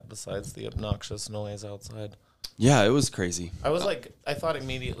besides the obnoxious noise outside. Yeah, it was crazy. I was like, I thought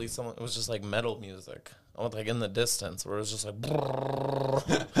immediately it was just like metal music. I was like in the distance where it was just like.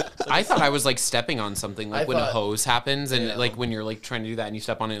 I thought I was like stepping on something, like when a hose happens and Yeah. like when you're like trying to do that and you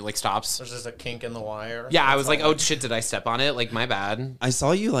step on it, it like stops. There's just a kink in the wire. Yeah, I was like, oh shit, did I step on it? Like, my bad. I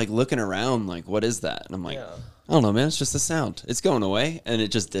saw you like looking around, like, what is that? And I'm like, Yeah. I don't know, man. It's just a sound. It's going away, and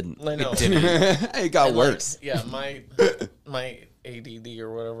it just didn't. I know. It got And, like, worse. yeah, my ADD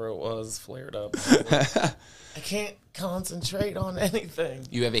or whatever it was flared up. I can't concentrate on anything.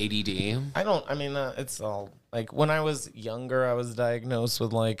 You have ADD. I mean, it's all like when I was younger, I was diagnosed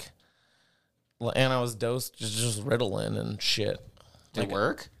with like, and I was dosed just Ritalin and shit. Did it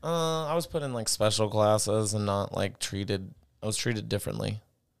work? I was put in like special classes and not like treated. I was treated differently.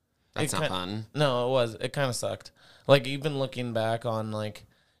 That's not fun. No, it was. It kind of sucked. Like even looking back on like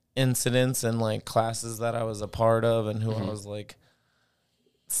incidents and like classes that I was a part of and who I was like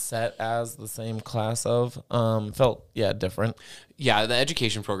set as the same class of, felt different. Yeah, the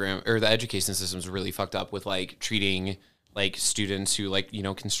education program or the education system is really fucked up with like treating like students who like, you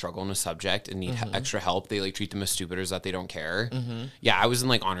know, can struggle in a subject and need extra help. They like treat them as stupid as that they don't care. Yeah, I was in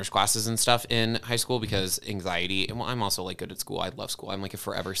like honors classes and stuff in high school because anxiety. And well, I'm also like good at school. I love school. I'm like a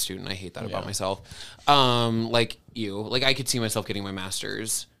forever student. I hate that about myself. Like you, like I could see myself getting my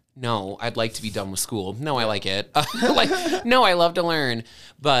master's. No, I'd like to be done with school. No, I like it. Like, no, I love to learn.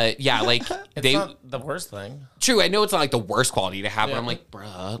 But yeah, like It's not the worst thing. True. I know it's not like the worst quality to have, but I'm like,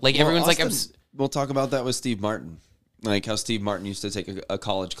 bruh. Like everyone's like, we'll talk about that with Steve Martin. Like how Steve Martin used to take a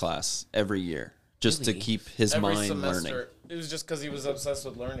college class every year just to keep his Every mind semester, learning. it was just because he was obsessed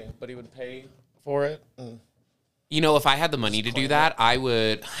with learning, but he would pay for it. you know, if I had the money to do that, I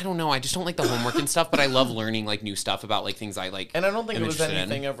would. I don't know. I just don't like the homework and stuff, but I love learning like new stuff about like things I like. And I don't think am it was interested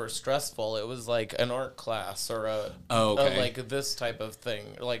anything in. ever stressful. It was like an art class or a like this type of thing,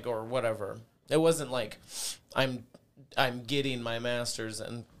 like or whatever. It wasn't like I'm getting my master's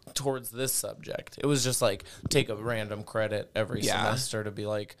and towards this subject. It was just like take a random credit every semester to be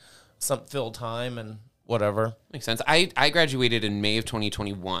like fill time and whatever. Makes sense. I graduated in May of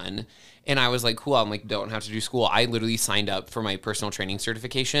 2021, and I was like, cool. I'm like, don't have to do school. I literally signed up for my personal training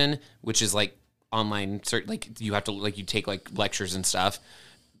certification, which is like online. Like you have to like you take like lectures and stuff.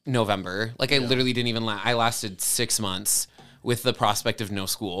 November. Like I literally didn't even. I lasted 6 months with the prospect of no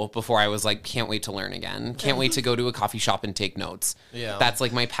school before I was like, can't wait to learn again. Can't wait to go to a coffee shop and take notes. Yeah. That's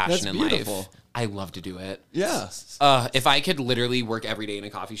like my passion in life. I love to do it. Yeah. If I could literally work every day in a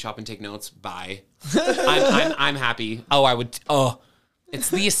coffee shop and take notes, bye. I'm happy. Oh, I would. Oh, it's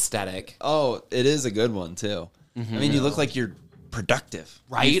the aesthetic. Oh, it is a good one too. Mm-hmm. I mean, you look like you're productive,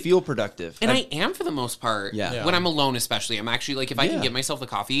 right? You feel productive, and I am for the most part. Yeah. When I'm alone, especially, I'm actually like, if I can get myself the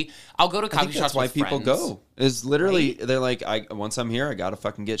coffee, I'll go to coffee shops. That's why with people friends. go. Is literally they're like, once I'm here, I gotta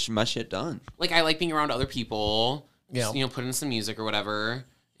fucking get my shit done. Like I like being around other people. Yeah. Just, you know, put in some music or whatever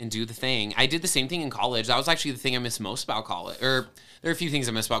and do the thing. I did the same thing in college. That was actually the thing I miss most about college. Or there are a few things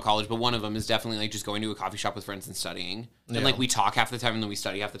I miss about college, but one of them is definitely like just going to a coffee shop with friends and studying. Yeah. And like we talk half the time and then we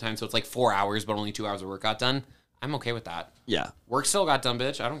study half the time. So it's like 4 hours, but only 2 hours of work got done. I'm okay with that. Yeah. Work still got done,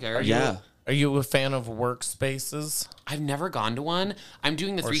 bitch. I don't care. Are you a fan of workspaces? I've never gone to one. I'm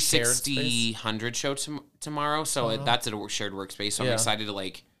doing the 360 100 show tomorrow, so that's at a shared workspace. So I'm excited to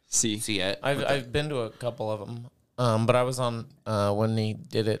like see it. I've been to a couple of them, but I was on when he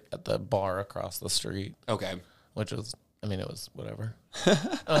did it at the bar across the street. Okay, which was, I mean, it was whatever.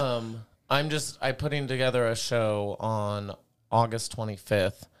 I'm putting together a show on August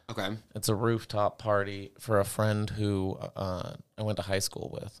 25th. Okay. It's a rooftop party for a friend who I went to high school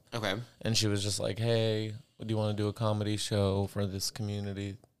with. Okay. And she was just like, hey, do you want to do a comedy show for this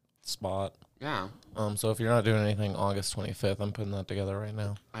community spot? Yeah. So if you're not doing anything August 25th, I'm putting that together right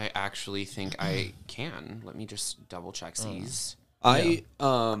now. I actually think I can. Let me just double check these. Have you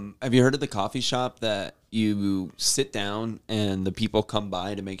heard of the coffee shop that you sit down and the people come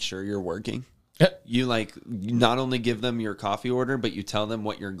by to make sure you're working? You not only give them your coffee order, but you tell them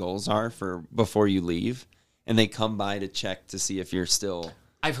what your goals are for before you leave, and they come by to check to see if you're still.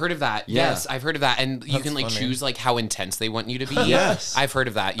 I've heard of that. Yeah. Yes, I've heard of that, and you can choose like how intense they want you to be. Yes, I've heard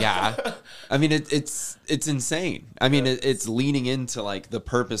of that. Yeah, I mean it's insane. I mean it's leaning into like the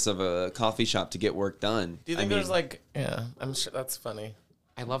purpose of a coffee shop to get work done. Do you think there's like I'm sure that's funny.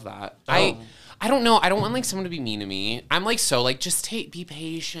 I love that. I don't know. I don't want like someone to be mean to me. I'm like so like just be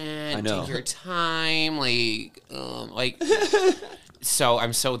patient. I know. Take your time. Like So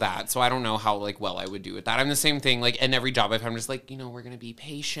I'm so I don't know how like well I would do with that. I'm the same thing. Like in every job I've had, I'm just like, we're gonna be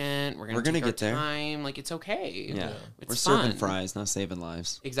patient. We're gonna take our time. Like it's okay. Yeah, it's we're fun. serving fries, not saving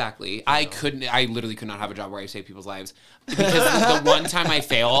lives. Exactly. I literally could not have a job where I save people's lives because the one time I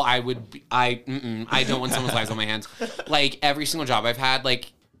fail, I don't want someone's lives on my hands. Like every single job I've had,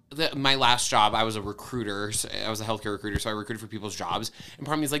 like. My last job, I was a recruiter. So I was a healthcare recruiter, so I recruited for people's jobs. And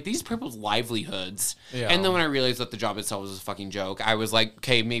part of me is like, these are people's livelihoods. Yeah. And then when I realized that the job itself was a fucking joke, I was like,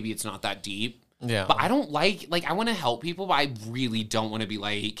 okay, maybe it's not that deep. Yeah. But I don't like I want to help people, but I really don't want to be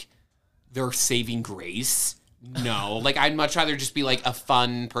like, they're saving grace. No. Like, I'd much rather just be like a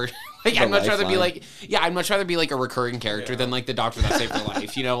fun person. Like, I'd much rather be like, I'd much rather be like a recurring character than like the doctor that saved their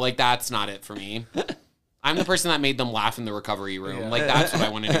life. Like, that's not it for me. I'm the person that made them laugh in the recovery room. Yeah. Like, that's what I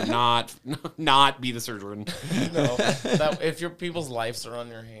want to do, not be the surgeon. No, if your people's lives are on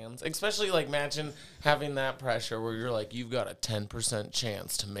your hands, especially, like, imagine having that pressure where you're like, you've got a 10%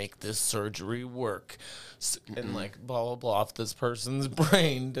 chance to make this surgery work. And, like, blah, blah, blah. If this person's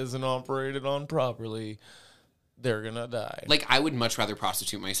brain isn't operated on properly, they're going to die. Like, I would much rather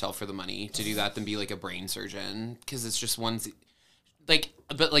prostitute myself for the money to do that than be, like, a brain surgeon. Because it's just like,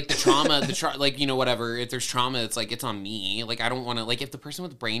 but like the trauma, like, whatever, if there's trauma, it's like, it's on me. Like, I don't want to, like, if the person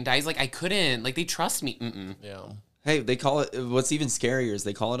with the brain dies, like, I couldn't, like, they trust me. Yeah. Hey, they call it, what's even scarier is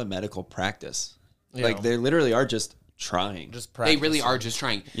they call it a medical practice. Yeah. Like, they literally are just trying. Just practicing. They really are just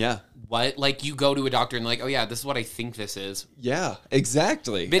trying. Yeah. What? Like, you go to a doctor and like, oh yeah, this is what I think this is. Yeah,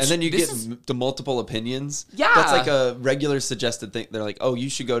 exactly. Bitch, and then you get the multiple opinions. Yeah. That's like a regular suggested thing. They're like, oh, you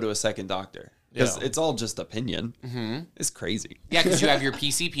should go to a second doctor. Because it's all just opinion. Mm-hmm. It's crazy. Yeah, because you have your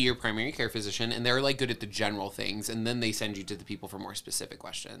PCP, your primary care physician, and they're like good at the general things, and then they send you to the people for more specific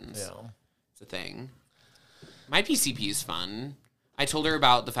questions. Yeah. It's a thing. My PCP is fun. I told her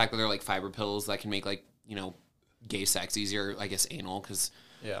about the fact that they're like fiber pills that can make like, gay sex easier, I guess anal, because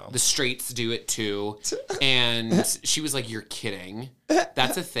the straights do it too. And she was like, you're kidding.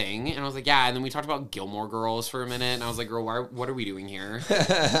 That's a thing. And I was like, yeah. And then we talked about Gilmore Girls for a minute. And I was like, girl, what are we doing here?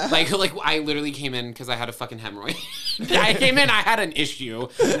 like I literally came in because I had a fucking hemorrhoid. I came in, I had an issue.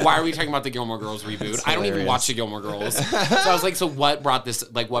 Why are we talking about the Gilmore Girls reboot? I don't even watch the Gilmore Girls. So I was like, so what brought this,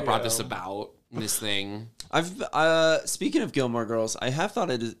 brought this about, this thing? I've speaking of Gilmore Girls, I have thought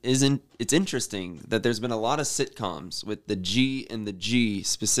it's interesting that there's been a lot of sitcoms with the G and the G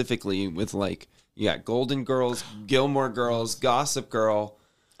specifically with like you got Golden Girls, Gilmore Girls, Gossip Girl.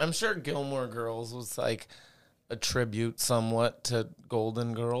 I'm sure Gilmore Girls was like a tribute somewhat to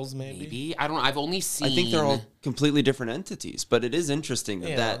Golden Girls, maybe. I don't know. I've only seen. I think they're all completely different entities, but it is interesting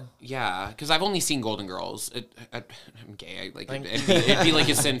that. Yeah, because I've only seen Golden Girls. I'm gay. It'd be like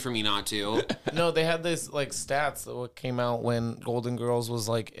a sin for me not to. No, they had this like stats that came out when Golden Girls was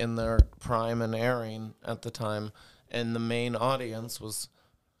like in their prime and airing at the time, and the main audience was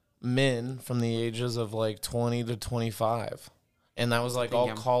men from the ages of like 20 to 25, and that was like all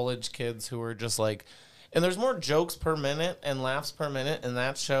college kids who were just like. And there's more jokes per minute and laughs per minute in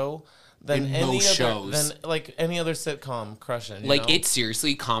that show than any other sitcom crushing. It's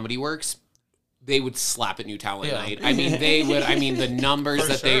seriously Comedy Works. They would slap at New Talent Night. I mean, they would. I mean, the numbers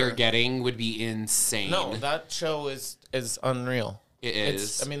that they are getting would be insane. No, that show is unreal. It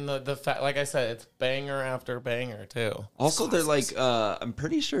is. I mean, the fact, like I said, it's banger after banger too. Also, they're like, I'm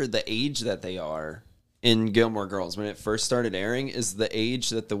pretty sure the age that they are. In Gilmore Girls, when it first started airing, is the age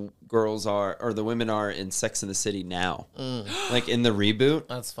that the girls are, or the women are in Sex and the City now. Like in the reboot.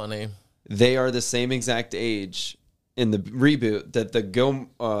 That's funny. They are the same exact age in the reboot that the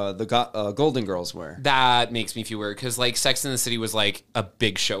Golden Girls were. That makes me feel weird because like Sex and the City was like a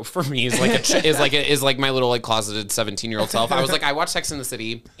big show for me. Is like my little like closeted 17-year-old self. I was like, I watched Sex and the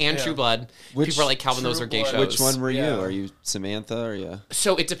City and True Blood. People are like, Calvin, those are gay shows. Which one were you? Are you Samantha or you?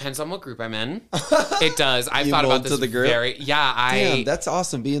 So it depends on what group I'm in. It does. I've thought about this very. Yeah, Damn, that's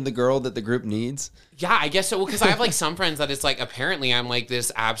awesome. Being the girl that the group needs. Yeah, I guess so. Well, because I have like some friends that it's like apparently I'm like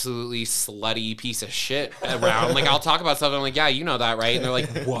this absolutely slutty piece of shit around. Like I'll talk about stuff and I'm like, yeah, you know that, right? And they're like,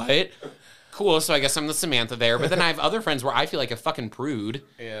 what? Cool. So I guess I'm the Samantha there. But then I have other friends where I feel like a fucking prude.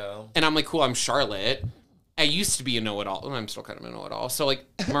 Yeah. And I'm like, cool, I'm Charlotte. I used to be a know-it-all. And I'm still kind of a know-it-all. So like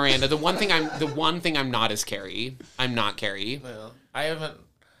Miranda, the one thing I'm not is Carrie. I'm not Carrie. Yeah. I haven't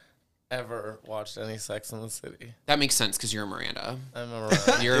ever watched any Sex and the City. That makes sense because you're a Miranda. I'm a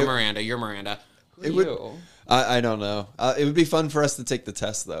Miranda. You're a Miranda. You're Miranda. I don't know. It would be fun for us to take the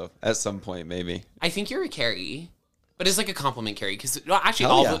test though at some point, maybe. I think you're a Carrie, but it's like a compliment Carrie because actually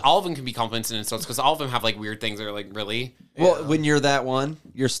all of them can be compliments and insults because all of them have like weird things that are like really. Well, when you're that one,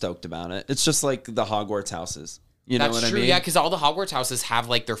 you're stoked about it. It's just like the Hogwarts houses. You know what I mean? Yeah, because all the Hogwarts houses have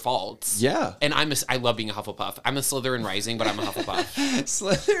like their faults. Yeah. And I love being a Hufflepuff. I'm a Slytherin Rising, but I'm a Hufflepuff.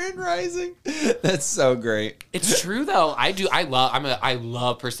 Slytherin Rising. That's so great. It's true though. I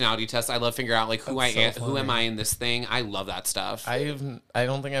love personality tests. I love figuring out like who who am I in this thing. I love that stuff. I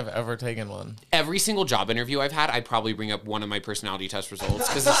don't think I've ever taken one. Every single job interview I've had, I'd probably bring up one of my personality test results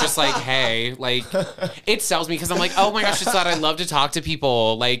because it's just like, hey, like it sells me because I'm like, oh my gosh, it's that I love to talk to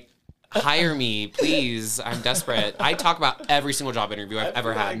people. Like, hire me, please. I'm desperate. I talk about every single job interview I've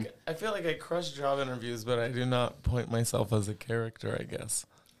ever had. I feel like I crush job interviews, but I do not point myself as a character, I guess.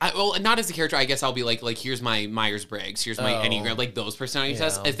 Well, not as a character. I guess I'll be like here's my Myers-Briggs. Here's my Enneagram. Like those personality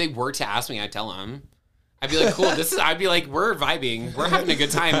tests. If they were to ask me, I'd tell them. I'd be like, cool, I'd be like, we're vibing. We're having a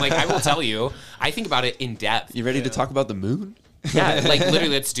good time. Like, I will tell you. I think about it in depth. You ready to talk about the moon? Yeah, like literally,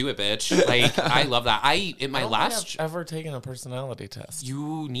 let's do it, bitch. Like, I love that. I don't think I've ever taken a personality test.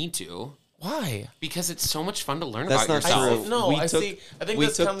 You need to. Why? Because it's so much fun to learn That's about not yourself. true. No, we I took, see. I think we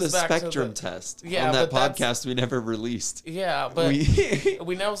this took comes the back to spectrum test on but that podcast we never released. Yeah, but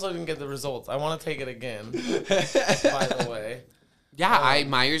we never didn't get the results. I want to take it again, by the way. Yeah,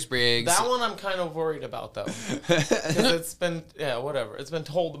 Myers-Briggs. That one I'm kind of worried about, though. Because it's been, whatever. It's been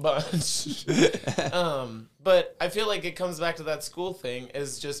told a bunch. But I feel like it comes back to that school thing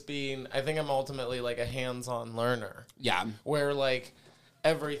is just being, I think I'm ultimately like a hands-on learner. Yeah. Where like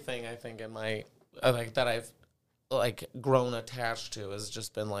everything I think in my, like that I've like grown attached to has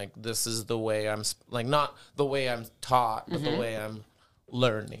just been like, this is the way I'm, like not the way I'm taught, but the way I'm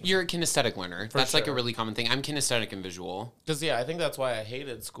learning. You're a kinesthetic learner. That's like a really common thing. I'm kinesthetic and visual. Because, I think that's why I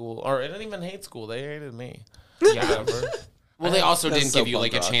hated school. Or I didn't even hate school. They hated me. Yeah. Well, they also didn't give you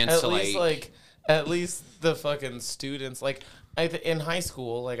like a chance to at least the fucking students, like in high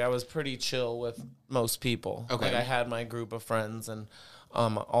school, like I was pretty chill with most people. Okay. Like I had my group of friends and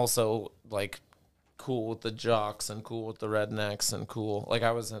also like cool with the jocks and cool with the rednecks and cool. Like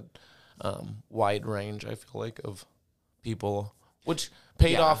I was a wide range, I feel like, of people. Which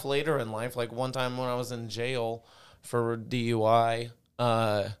paid off later in life. Like one time when I was in jail for DUI,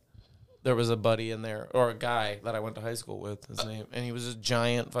 there was a buddy in there, or a guy that I went to high school with, his name, and he was a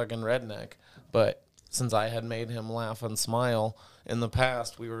giant fucking redneck. But since I had made him laugh and smile in the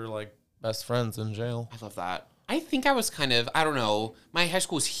past, we were like best friends in jail. I love that. I think I was kind of, I don't know, my high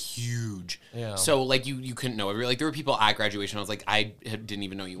school was huge. Yeah. So, like, you couldn't know. Like, there were people at graduation. I was like, I didn't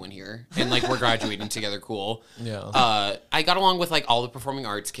even know you went here. And, like, we're graduating together. Cool. Yeah. I got along with, like, all the performing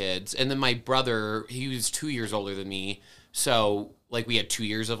arts kids. And then my brother, he was 2 years older than me. So, like, we had 2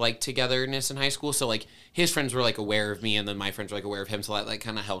 years of, like, togetherness in high school. So, like, his friends were, like, aware of me. And then my friends were, like, aware of him. So that, like,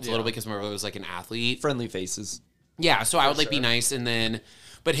 kind of helped a little bit because my brother was, like, an athlete. Friendly faces. Yeah. So I would, like, be nice. And then...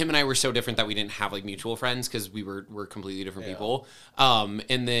 But him and I were so different that we didn't have like mutual friends because we're completely different people.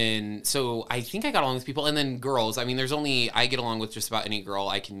 And then so I think I got along with people. And then girls, I mean, I get along with just about any girl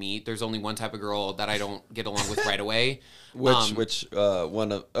I can meet. There's only one type of girl that I don't get along with right away. Which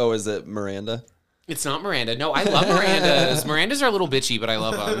one of? Oh, is it Miranda? It's not Miranda. No, I love Mirandas. Mirandas are a little bitchy, but I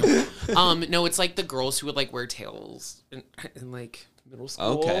love them. No, it's like the girls who would like wear tails in like middle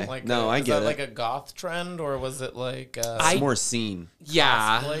school. Okay. Like I get it. Like a goth trend, or was it like it's more scene?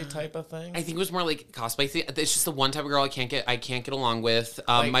 Yeah, cosplay type of thing? I think it was more like cosplay. It's just the one type of girl I can't get along with.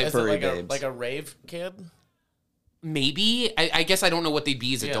 Like, is furry it babes. like a rave kid? Maybe I guess I don't know what they'd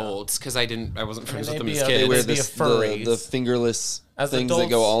be as adults because I wasn't friends with them as kids. They wear the fingerless as things adults, that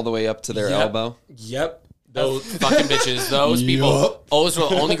go all the way up to their elbow. Yep. Those fucking bitches. Those people. Those were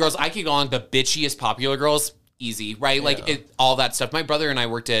the only girls I could go on. The bitchiest popular girls. Easy, right? Like all that stuff. My brother and I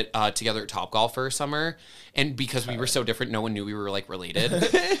worked together at Topgolf for a summer, and because we were so different, no one knew we were like related.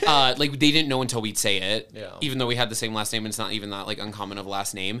 Like they didn't know until we'd say it, even though we had the same last name, and it's not even that like uncommon of a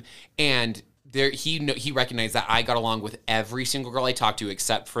last name. And he recognized that I got along with every single girl I talked to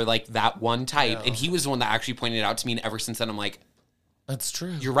except for like that one type, and he was the one that actually pointed it out to me. And ever since then, I'm like, that's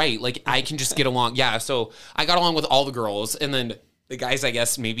true. You're right. Like I can just get along. Yeah. So I got along with all the girls, and then the guys, I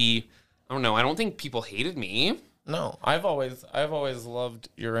guess maybe. I don't know. I don't think people hated me. No, I've always loved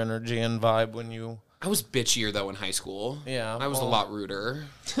your energy and vibe when you. I was bitchier though in high school. Yeah, I was a lot ruder.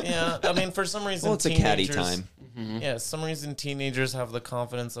 Yeah, I mean, for some reason, it's a catty time. Mm-hmm. Yeah, some reason teenagers have the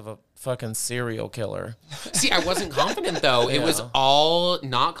confidence of a fucking serial killer. See, I wasn't confident though. It was all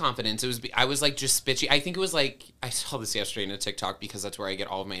not confidence. I was like just bitchy. I think it was like I saw this yesterday in a TikTok because that's where I get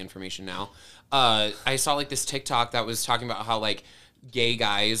all of my information now. I saw like this TikTok that was talking about how like gay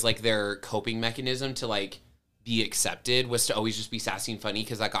guys like their coping mechanism to like be accepted was to always just be sassy and funny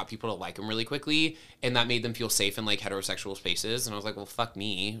because that got people to like him really quickly, and that made them feel safe in like heterosexual spaces. And I was like, well, fuck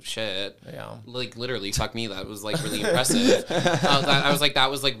me, shit, Yeah. like literally fuck me. That was like really impressive. I was like,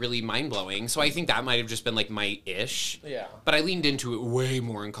 that was like really mind blowing. So I think that might have just been like my ish. Yeah. But I leaned into it way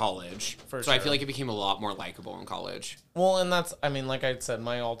more in college. For so I sure. feel like it became a lot more likable in college. Well, and that's, I mean, like I said,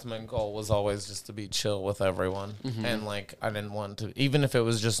 my ultimate goal was always just to be chill with everyone. Mm-hmm. And, like, I didn't want to, even if it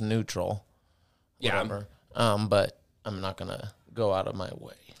was just neutral, whatever. Yeah. But I'm not going to go out of my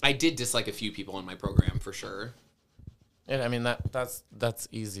way. I did dislike a few people in my program for sure. And, I mean, that's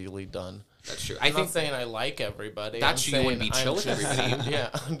easily done. That's true. I'm not saying I like everybody. That's true. You wouldn't be chill with just- everybody. Yeah,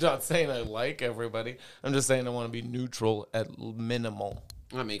 I'm not saying I like everybody. I'm just saying I want to be neutral at minimal.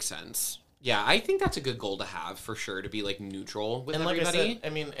 That makes sense. Yeah, I think that's a good goal to have for sure, to be like neutral with And like everybody. I said,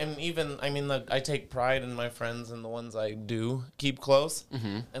 I mean, and even, I mean, I take pride in my friends and the ones I do keep close.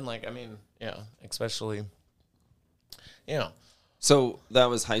 Mm-hmm. And like, I mean, yeah, especially, you know. So that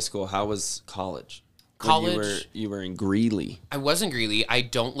was high school. How was college? College, You were in Greeley. I was in Greeley. I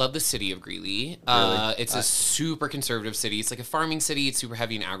don't love the city of Greeley. Really? It's a super conservative city. It's like a farming city. It's super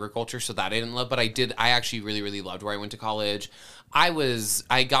heavy in agriculture, so that I didn't love. But I actually really, really loved where I went to college. I'm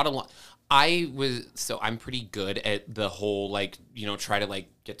pretty good at the whole, like, you know, try to like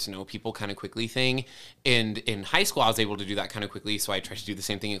get to know people kind of quickly thing. And in high school, I was able to do that kind of quickly. So I tried to do the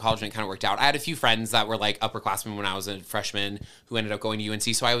same thing in college, and it kind of worked out. I had a few friends that were like upperclassmen when I was a freshman who ended up going to UNC.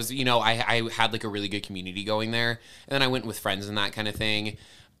 So I was, you know, I had like a really good community going there. And then I went with friends and that kind of thing.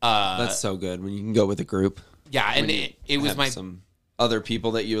 That's so good when you can go with a group. Yeah. And it was Have some other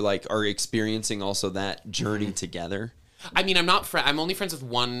people that you like are experiencing also that journey together. I mean, I'm only friends with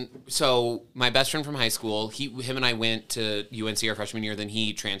one. So my best friend from high school, him and I went to UNC our freshman year. Then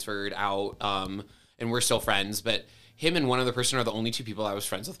he transferred out, and we're still friends. But him and one other person are the only two people I was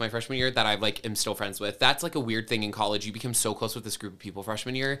friends with my freshman year that I like am still friends with. That's like a weird thing in college. You become so close with this group of people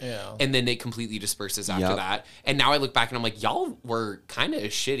freshman year, Yeah. and then it completely disperses after Yep. that. And now I look back and I'm like, y'all were kind of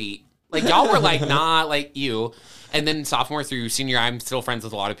shitty. Like y'all were like not like you. And then sophomore through senior, I'm still friends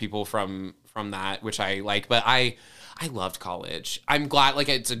with a lot of people from that, which I like. But I loved college. I'm glad, like,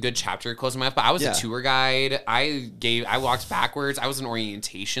 it's a good chapter closing my life, but I was a tour guide. I walked backwards. I was an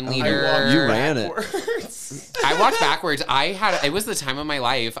orientation leader. You ran it. I walked backwards. It was the time of my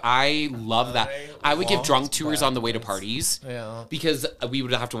life. I love that. I would give drunk tours on the way to parties. Yeah. Because we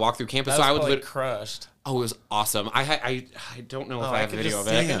would have to walk through campus. That So I was would probably crushed. Oh, it was awesome. I don't know if I have video of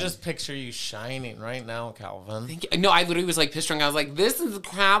it. I can just picture you shining right now, Calvin. No, I literally was like pissed drunk. I was like, this is a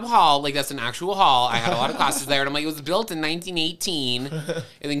crab hall. Like, that's an actual hall. I had a lot of classes there. And I'm like, it was built in 1918. And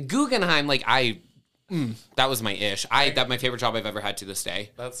then Guggenheim, like, that was my ish. That's my favorite job I've ever had to this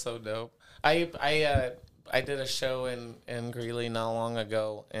day. That's so dope. I did a show in Greeley not long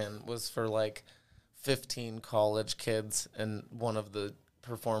ago, and was for like 15 college kids and one of the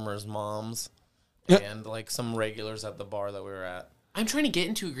performers' moms. And like some regulars at the bar that we were at. I'm trying to get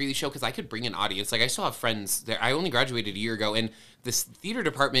into a Greeley show because I could bring an audience. Like, I still have friends there. I only graduated a year ago, and this theater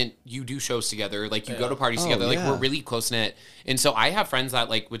department, you do shows together. Like, you go to parties together. Like, we're really close-knit. And so I have friends that,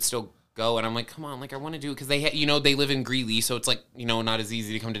 like, would still go, and I'm like, come on, like, I want to do it. Because they live in Greeley, so it's, like, you know, not as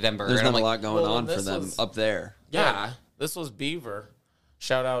easy to come to Denver. There's and not I'm a like, lot going on for them up there. Yeah. This was Beaver.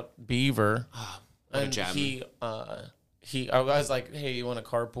 Shout out Beaver. What a And gem. I was like, hey, you want to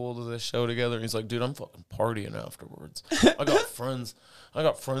carpool to this show together? And he's like, dude, I'm fucking partying afterwards. I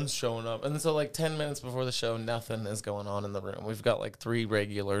got friends showing up. And so like 10 minutes before the show, nothing is going on in the room. We've got like 3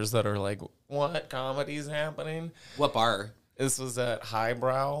 regulars that are like, what comedy's happening? What bar? This was at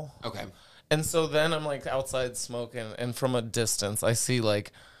Highbrow. Okay. And so then I'm like outside smoking, and from a distance I see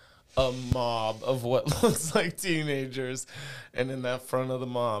like a mob of what looks like teenagers, and in that front of the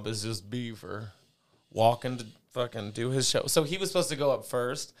mob is just Beaver walking to fucking do his show. So he was supposed to go up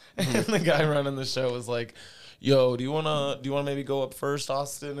first, and the guy running the show was like, yo, do you wanna maybe go up first,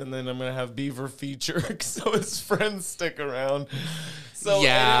 Austin, and then I'm gonna have Beaver feature so his friends stick around. So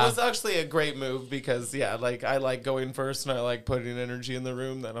Yeah. and it was actually a great move because like I like going first, and I like putting energy in the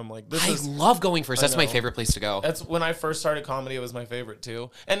room that I'm like, I love going first. That's my know. favorite place to go. That's when I first started comedy. It was my favorite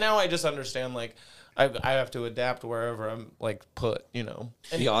too, and now I just understand like I have to adapt wherever I'm like put, you know.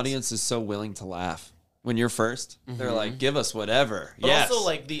 The audience is so willing to laugh. When you're 1st, they're like, give us whatever. But Yes. also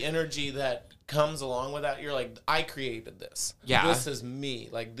like the energy that comes along with that. You're like, I created this. Yeah. This is me.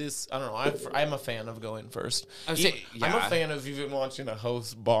 Like this, I don't know. I'm a fan of going first. I would say, I'm a yeah. fan of even watching a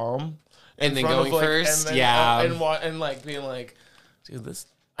host bomb. And then going first? And then, Yeah. and like being like, dude,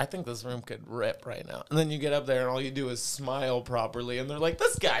 I think this room could rip right now. And then you get up there and all you do is smile properly. And they're like,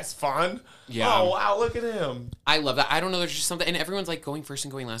 this guy's fun. Yeah. Oh, wow, look at him. I love that. I don't know. There's just something. And everyone's like going first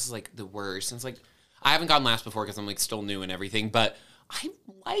and going last is like the worst. And it's like, I haven't gone last before because I'm like still new and everything, but I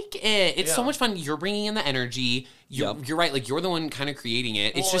like it. It's so much fun. You're bringing in the energy. You're right. Like, you're the one kind of creating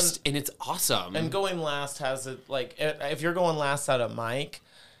it. It's just, and it's awesome. And going last has it, like, if you're going last at a mic,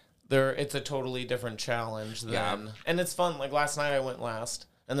 it's a totally different challenge than, and it's fun. Like, last night I went last,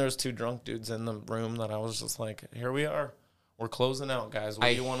 and there was 2 drunk dudes in the room that I was just like, here we are. We're closing out, guys. What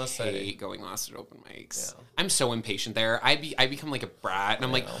do you want to say? I hate going last at open mics. Yeah. I'm so impatient there. I become like a brat, and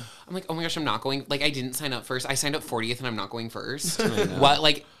I'm like, oh my gosh, I'm not going. Like, I didn't sign up first. I signed up 40th, and I'm not going first. What?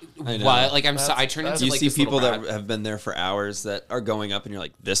 Like, what? Like, I turn into you like see this people little brat. that have been there for hours that are going up, and you're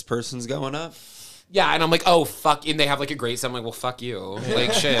like, this person's going up. Yeah, and I'm like, oh fuck, and they have like a great set. I'm like, well, fuck you.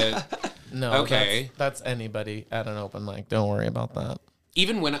 Like, shit. No, okay, that's anybody at an open mic. Don't worry about that.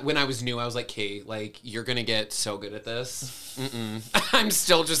 Even when I was new, I was like, Kate, like, you're going to get so good at this. I'm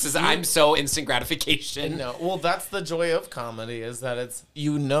still just I'm so instant gratification. No, well, that's the joy of comedy, is that it's,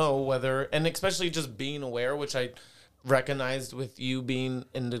 whether, and especially just being aware, which I recognized with you being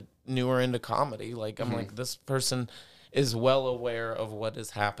newer into comedy. Like, I'm like, this person is well aware of what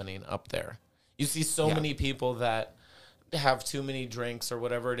is happening up there. You see so many people that have too many drinks or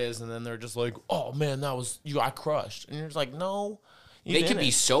whatever it is, and then they're just like, oh man, that was you, I crushed. And you're just like, no. They could be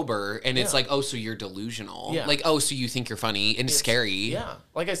sober, and it's like, oh, so you're delusional. Yeah. Like, oh, so you think you're funny, and it's scary. Yeah.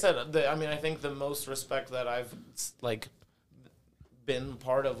 Like I said, I think the most respect that I've, like, been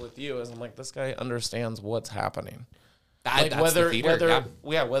part of with you is I'm like, this guy understands what's happening. Like, that's the theater,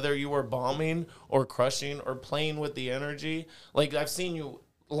 whether you were bombing or crushing or playing with the energy. Like, I've seen you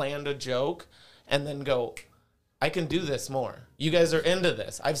land a joke and then go, I can do this more. You guys are into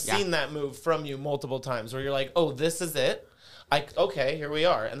this. I've seen that move from you multiple times where you're like, oh, this is it. Okay, here we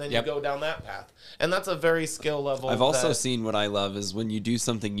are. And then you go down that path. And that's a very skill level. I've also seen what I love is when you do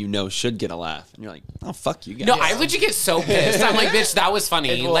something should get a laugh. And you're like, oh, fuck you guys. No, I legit get so pissed. I'm like, bitch, that was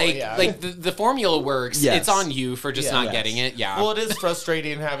funny. Like the formula works. Yes. It's on you for just not getting it. Yeah. Well, it is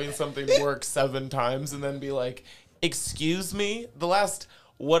frustrating having something work 7 times and then be like, excuse me? The last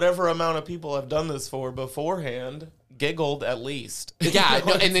whatever amount of people I've done this for beforehand giggled at least. Yeah,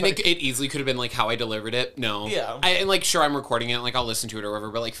 no, and then like, it easily could have been like how I delivered it. No. Yeah. And like, sure, I'm recording it, like I'll listen to it or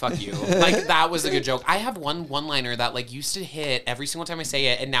whatever, but like, fuck you. Like, that was a good joke. I have one-liner that like used to hit every single time I say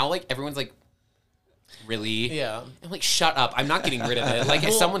it, and now like everyone's like, really? Yeah. I'm like, shut up. I'm not getting rid of it. Like,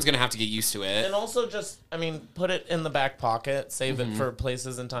 someone's going to have to get used to it. And also just, put it in the back pocket, save it for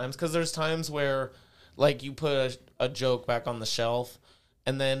places and times, because there's times where like you put a joke back on the shelf,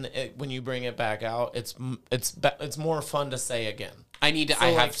 and then when you bring it back out, it's more fun to say again. I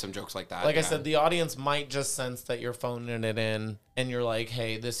have some jokes like that. Like I said, the audience might just sense that you're phoning it in, and you're like,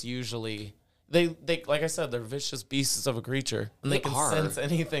 hey, this usually they like I said, they're vicious beasts of a creature, and they can sense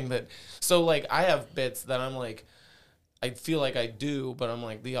anything that. So like I have bits that I'm like, I feel like I do, but I'm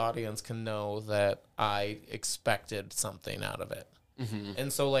like, the audience can know that I expected something out of it. Mm-hmm.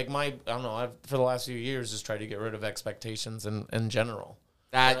 And so like I've for the last few years just tried to get rid of expectations in general.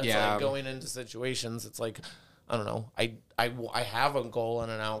 Like going into situations, it's like, I don't know. I have a goal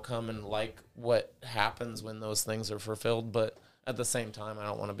and an outcome and like what happens when those things are fulfilled, but at the same time, I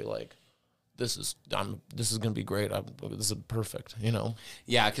don't want to be like, this is going to be great. This is perfect,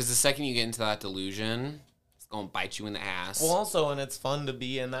 Yeah, because the second you get into that delusion, it's going to bite you in the ass. Well, also, and it's fun to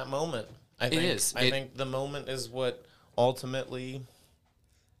be in that moment. I think the moment is what ultimately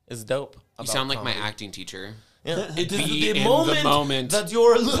is dope. You sound like my acting teacher. Yeah. It is the moment that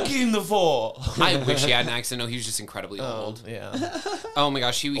you're looking for. I wish he had an accent. No, he was just incredibly old. Yeah. Oh my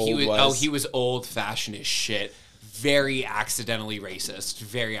gosh, he was old fashioned as shit. Very accidentally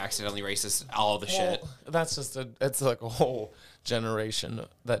racist. All the shit. That's just it's like a whole generation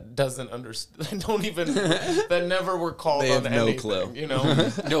that doesn't understand. That never were called they on have no anything. Clue.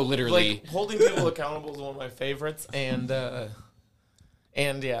 No, literally. Like, holding people accountable is one of my favorites,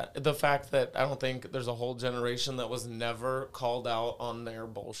 and yeah, the fact that I don't think there's a whole generation that was never called out on their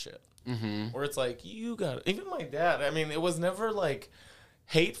bullshit. Mm-hmm. Where it's like, you got it. Even my dad, it was never like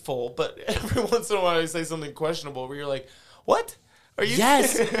hateful, but every once in a while I say something questionable where you're like, what? Are you?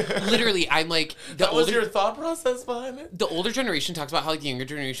 Yes, literally. I'm like, that was your thought process behind it? The older generation talks about how like the younger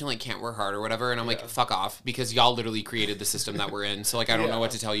generation like can't work hard or whatever, and I'm like, fuck off, because y'all literally created the system that we're in. So like, I don't know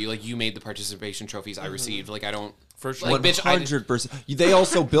what to tell you. Like, you made the participation trophies I received. Like, I don't. For sure. Like, 100%. They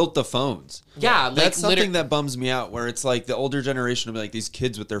also built the phones. Yeah, like, that's something that bums me out. Where it's like the older generation will be like these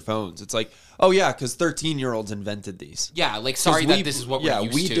kids with their phones. It's like, oh yeah, because 13-year-olds invented these. Yeah, like this is what we're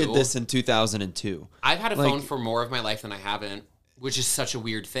used to. Yeah, we did this in 2002. I've had a phone for more of my life than I haven't. Which is such a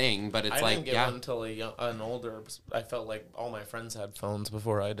weird thing, but it's I didn't get one until an older. I felt like all my friends had phones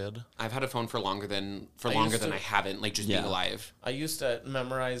before I did. I've had a phone for longer than I haven't, like just being alive. I used to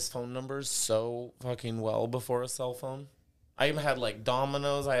memorize phone numbers so fucking well before a cell phone. I had like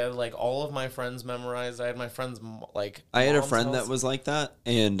Domino's. I had like all of my friends memorized. I had my friends like. I had a friend that was like that,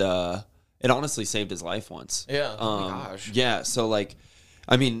 and it honestly saved his life once. Yeah. Oh my gosh. Yeah. So like,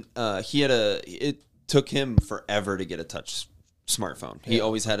 I mean, it took him forever to get a touch smartphone. He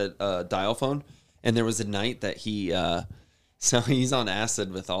always had a dial phone, and there was a night that so he's on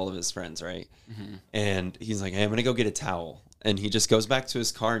acid with all of his friends, right? Mm-hmm. And he's like, hey, I'm gonna go get a towel, and he just goes back to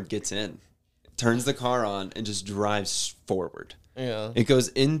his car and gets in, turns the car on, and just drives forward. Yeah, it goes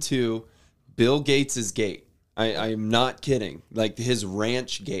into Bill Gates's gate. I'm not kidding, like his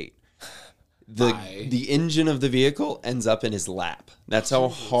ranch gate. The engine of the vehicle ends up in his lap. That's how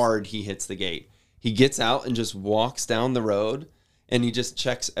hard he hits the gate. He gets out and just walks down the road, and he just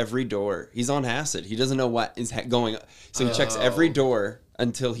checks every door. He's on acid. He doesn't know what is going on. So he checks every door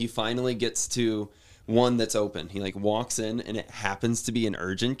until he finally gets to one that's open. He like walks in, and it happens to be an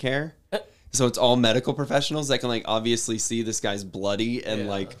urgent care. So it's all medical professionals that can like obviously see this guy's bloody and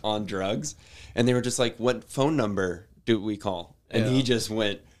like on drugs. And they were just like, what phone number do we call? And he just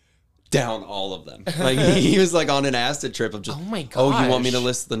went down all of them. Like he was like on an acid trip of just, oh my gosh. Oh, you want me to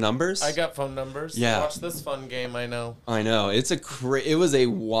list the numbers? I got phone numbers. Yeah. Watch this fun game. I know. It's it was a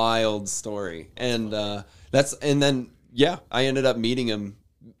wild story. And I ended up meeting him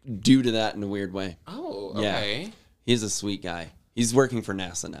due to that in a weird way. Oh, okay. Yeah. He's a sweet guy. He's working for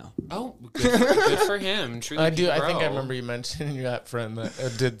NASA now. Oh, good for him. Truly I do. I think I remember you mentioning that friend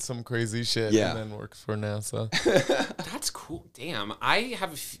that did some crazy shit and then works for NASA. That's cool. Damn. I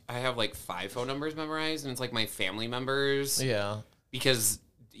have like 5 phone numbers memorized, and it's like my family members. Yeah. Because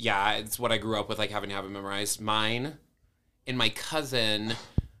it's what I grew up with, like having to have it memorized. Mine and my cousin,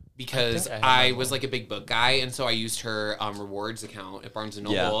 because I was like a big book guy, and so I used her rewards account at Barnes &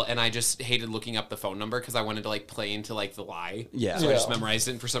 Noble, and I just hated looking up the phone number because I wanted to like play into like the lie. Yeah. So I just memorized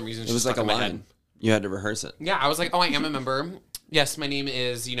it, and for some reason it was like a line. You had to rehearse it. Yeah, I was like, oh, I am a member. Yes, my name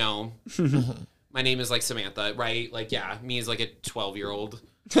is, my name is like Samantha, right? Like, yeah, me as like a 12-year-old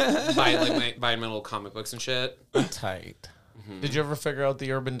buying my little comic books and shit. Tight. Mm-hmm. Did you ever figure out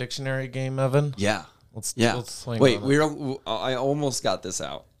the Urban Dictionary game, Evan? Yeah. Let's swing. Wait, I almost got this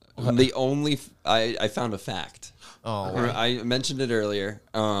out. I found a fact. Oh, I mentioned it earlier.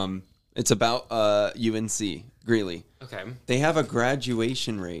 It's about UNC Greeley. Okay. They have a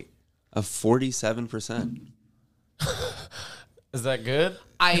graduation rate of 47%. Is that good?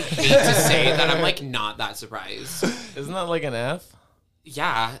 I hate to say that I'm like not that surprised. Isn't that like an F?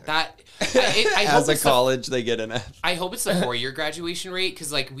 Yeah, I as a college they get an F. I hope it's the 4-year graduation rate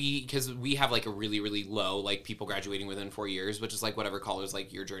because we have like a really really low like people graduating within 4 years, which is like whatever college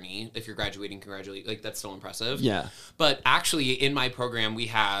like your journey. If you're graduating, congratulate, like that's still impressive. Yeah. But actually, in my program, we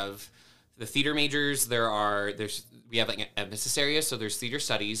have the theater majors. We have like an emphasis area. So there's theater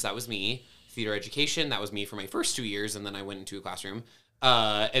studies. That was me. Theater education. That was me for my first 2 years, and then I went into a classroom.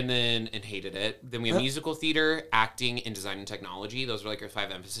 And hated it. Then we have musical theater, acting, and design and technology. Those are like our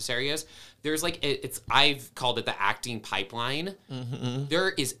 5 emphasis areas. There's like I've called it the acting pipeline. Mm-hmm. There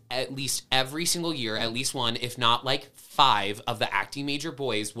is at least every single year, at least one, if not like 5 of the acting major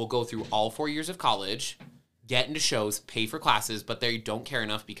boys will go through all 4 years of college, get into shows, pay for classes, but they don't care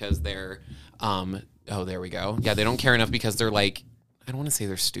enough because they're, there we go. Yeah, they don't care enough because they're like, I don't want to say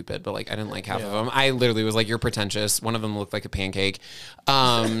they're stupid, but like I didn't like half of them. I literally was like, "You're pretentious." One of them looked like a pancake,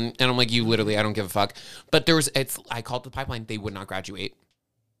 and I'm like, "You literally, I don't give a fuck." But I called it the pipeline. They would not graduate,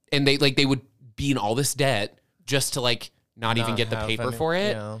 and they would be in all this debt just to like not even get the paper for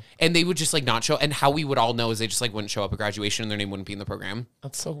it, and they would just like not show. And how we would all know is they just like wouldn't show up at graduation, and their name wouldn't be in the program.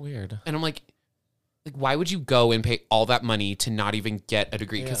 That's so weird. And I'm like, why would you go and pay all that money to not even get a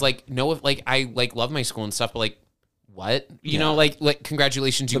degree? Because I like love my school and stuff, but like. What? You know, like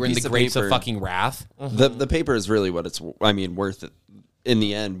congratulations, you were in the grapes of fucking wrath. Mm-hmm. The paper is really what it's, worth it in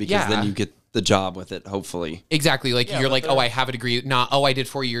the end because then you get the job with it, hopefully. Exactly. Like you're like, I have a degree. I did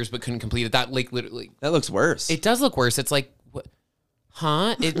 4 years but couldn't complete it. That like literally. That looks worse. It does look worse. It's like, what?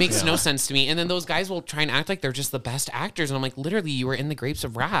 Huh? It makes no sense to me. And then those guys will try and act like they're just the best actors. And I'm like, literally, you were in the grapes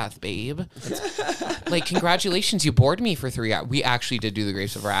of wrath, babe. Like, congratulations, you bored me for 3 hours. We actually did do the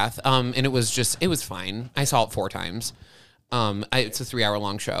grapes of wrath. And it was fine. I saw it 4 times. It's a 3-hour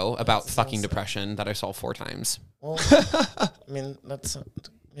long show about fucking depression that I saw 4 times. Well, I mean, that's,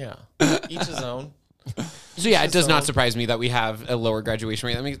 each his own. So yeah, it does not surprise me that we have a lower graduation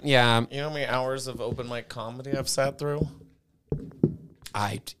rate. I mean, yeah. You know how many hours of open mic comedy I've sat through?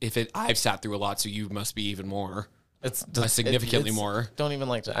 I've sat through a lot, so you must be even more. It's significantly more. Don't even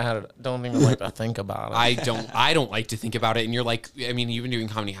like to add it. Don't even like to think about it. I don't like to think about it. And you're like, I mean, you've been doing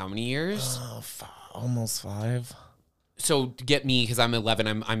comedy how many years? Almost 5. So to get me, because I'm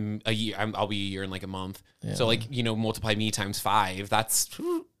 11, I'm a year. I'll be a year in like a month. Yeah. So like, you know, multiply me times 5. That's.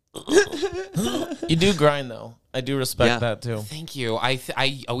 You do grind though. I do respect that too. Thank you.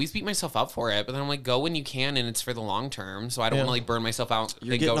 I always beat myself up for it, but then I'm like, go when you can, and it's for the long term. So I don't want to like burn myself out.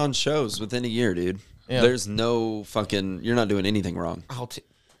 You're getting on shows within a year, dude. Yeah. There's no fucking. You're not doing anything wrong.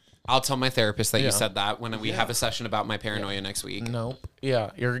 I'll tell my therapist that you said that when we have a session about my paranoia next week. Nope. Yeah,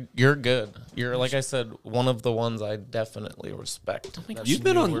 you're good. You're, like I said, one of the ones I definitely respect. You've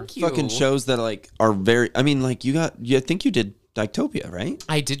been on fucking shows that like are very. I mean, like I think you did Dictopia, right?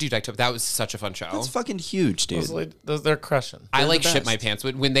 I did do Dictopia. That was such a fun show. That's fucking huge, dude. They're crushing. I like shit my pants,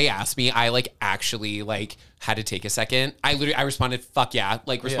 but when they asked me, I like actually like had to take a second. I responded, "Fuck yeah!"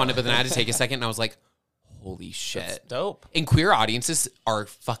 Like responded, but then I had to take a second, and I was like, "Holy shit, that's dope!" And queer audiences are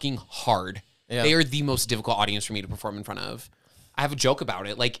fucking hard. Yeah. They are the most difficult audience for me to perform in front of. I have a joke about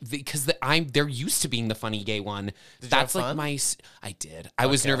it, like because they're used to being the funny gay one. That's like my. I did. I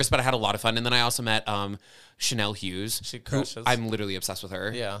was nervous, but I had a lot of fun, and then I also met Chanel Hughes. She crushes. I'm literally obsessed with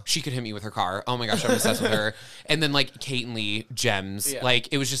her. Yeah, she could hit me with her car. Oh my gosh, I'm obsessed with her. And then like Kate and Lee, gems. Yeah. Like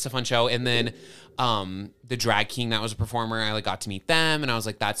it was just a fun show. And then the drag king that was a performer, I like got to meet them, and I was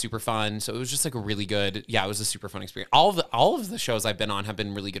like, that's super fun. So it was just like a really good. Yeah, it was a super fun experience. All of the shows I've been on have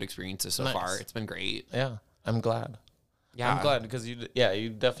been really good experiences so far. It's been great. Yeah, I'm glad. Yeah, I'm glad because you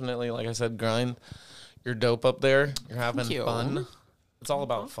definitely, like I said, grind. You're dope up there. You're having fun. It's all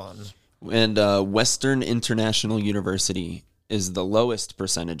about fun. And Western International University is the lowest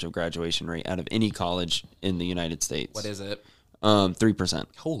percentage of graduation rate out of any college in the United States. What is it? 3%.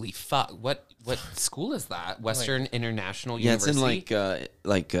 Holy fuck! What school is that? Western International University. Yeah, it's in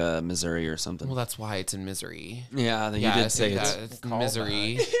like Missouri or something. Well, that's why it's in Missouri. Yeah, you did say it's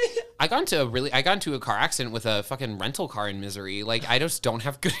Missouri. I got into a car accident with a fucking rental car in Missouri. Like, I just don't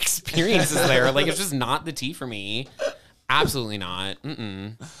have good experiences there. Like, it's just not the tea for me. Absolutely not.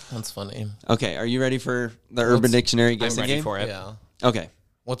 Mm-mm. That's funny. Okay, are you ready for the Urban Dictionary guessing game? I'm ready for it. Yeah. Okay.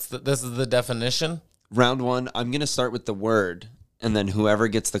 This is the definition? Round 1, I'm going to start with the word, and then whoever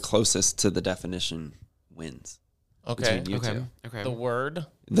gets the closest to the definition wins. Okay. Okay. The word?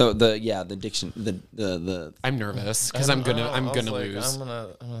 The diction the I'm nervous because I'm gonna lose.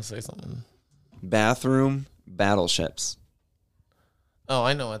 I'm gonna say something. Bathroom battleships. Oh,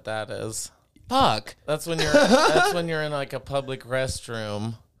 I know what that is. Fuck. That's when you're in like a public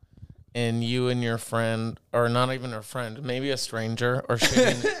restroom and you and your friend, or not even a friend, maybe a stranger, are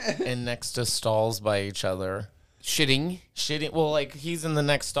shitting in next to stalls by each other. Shitting. Well, like he's in the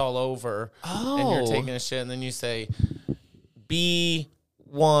next stall over, and you're taking a shit, and then you say B1,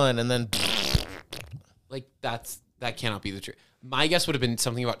 and then like that cannot be the truth. My guess would have been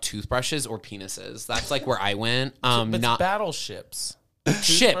something about toothbrushes or penises. That's like where I went. But not battleships. A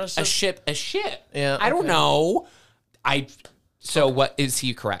ship. Yeah, I don't know. So what is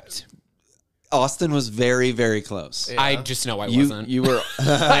he correct? Austin was very, very close. Yeah. I just know I wasn't. You were.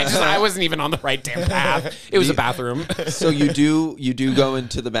 I wasn't even on the right damn path. It was a bathroom. So you do go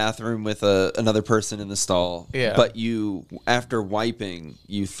into the bathroom with another person in the stall. Yeah. But you, after wiping,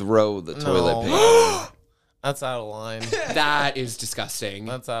 you throw the toilet paper. That's out of line. That is disgusting.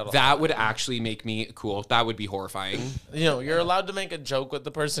 That's out of line. That would actually make me cool. That would be horrifying. You know, you're allowed to make a joke with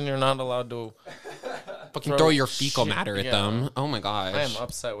the person. You're not allowed to fucking throw your fecal matter at them. Oh my gosh. I am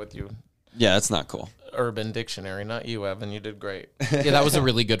upset with you. Yeah, that's not cool. Urban Dictionary, not you, Evan. You did great. Yeah, that was a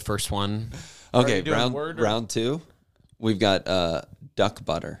really good first one. Okay, round 2. We've got duck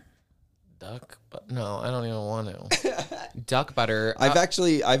butter. No, I don't even want to. Duck butter.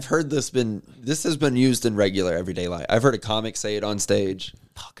 I've heard this has been used in regular everyday life. I've heard a comic say it on stage.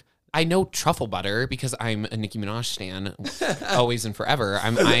 Fuck. I know truffle butter because I'm a Nicki Minaj stan, always and forever.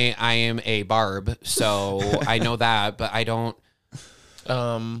 I am a barb, so I know that, but I don't.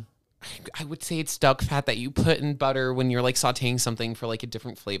 I would say it's duck fat that you put in butter when you're like sauteing something for like a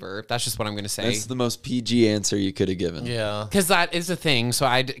different flavor. That's just what I'm going to say. That's the most PG answer you could have given. Yeah. Because that is a thing. So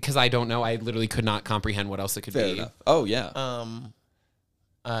because I don't know, I literally could not comprehend what else it could Fair be. Enough. Oh, yeah.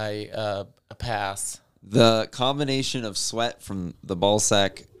 I pass. The combination of sweat from the ball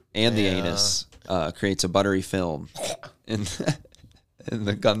sack and the anus creates a buttery film in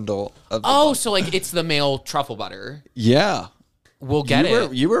the gundle of the so like it's the male truffle butter. Yeah. We'll get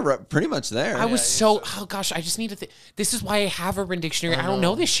it. You were pretty much there. I was oh gosh, I just need to this is why I have Urban Dictionary. I don't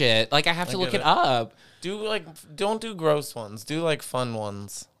know this shit. Like I have to look it up. Don't do gross ones. Do like fun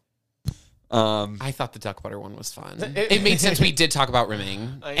ones. I thought the duck butter one was fun. It made sense. We did talk about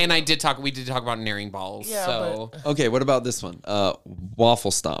rimming, and we did talk about naring balls. Yeah, so Okay, what about this one?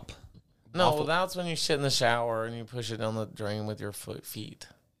 Waffle stomp. No, that's when you shit in the shower and you push it down the drain with your feet.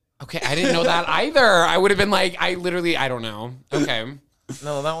 okay, I didn't know that either. I would have been like, I don't know. Okay,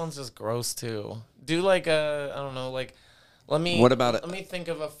 No, that one's just gross too. Do like I don't know, like What about it? Let me think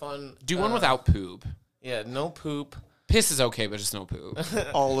of a fun. do one without poop. Yeah, no poop. Piss is okay, but just no poop.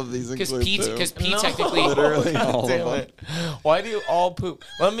 All of these Because include pee No. technically. literally all of Damn them. it. Why do you all poop?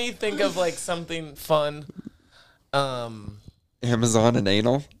 Let me think of like something fun. Amazon and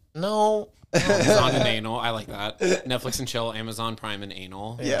anal. No. Amazon and anal. I like that. Netflix and chill, Amazon Prime and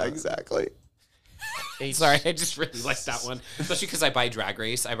anal. Yeah, exactly. Sorry, I just really like that one. Especially because I buy Drag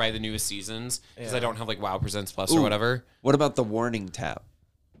Race. I buy the newest seasons because I don't have like Wow Presents Plus or whatever. What about the warning tap?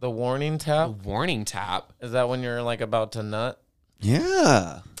 The warning tap? Warning tap. Is that when you're like about to nut?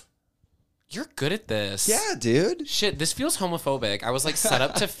 Yeah. You're good at this. Yeah, dude. Shit, this feels homophobic. I was like set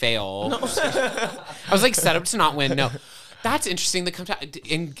up to fail. I was like set up to not win. No. That's interesting. The come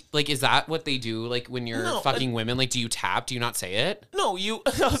and like, is that what they do? Like when you're fucking women, like, do you tap? Do you not say it? No, you.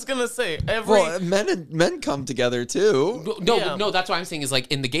 I was gonna say Well, men come together too. No, that's what I'm saying is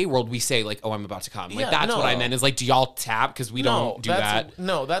like in the gay world we say like, oh, I'm about to come. Like that's what I meant is like, do y'all tap? Because we don't do that.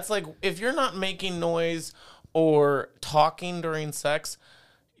 No, that's like if you're not making noise or talking during sex,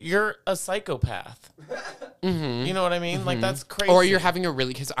 you're a psychopath. You know what I mean? Like that's crazy. Or you're having a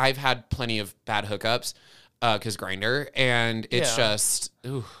really because I've had plenty of bad hookups. Because Grindr, and it's just,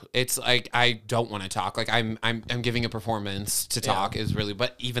 it's like I don't want to talk. Like I'm giving a performance to talk is really,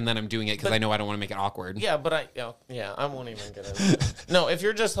 but even then I'm doing it because I know I don't want to make it awkward. Yeah, but I won't even get into it. No, if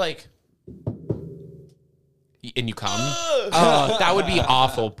you're just like, and you come, that would be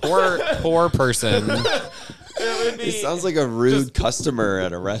awful. Poor person. It sounds like a rude customer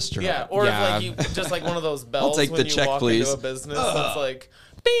at a restaurant. Yeah, or if like you just like one of those bells take when the you check, walk please. into a business. It's like,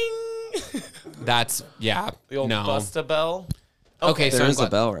 bing. That's The old Busta bell. Okay, so There's a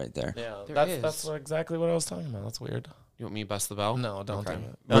bell right there. Yeah, that's exactly what I was talking about. That's weird. You want me to bust the bell? No, don't do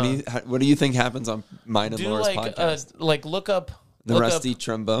it. What do you think happens on mine and Do Laura's like podcast? like look up The rusty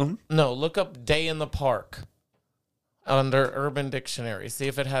trombone? No, look up Day in the Park under Urban Dictionary. See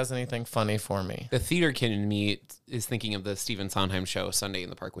if it has anything funny for me. The theater kid in me is thinking of the Stephen Sondheim show, Sunday in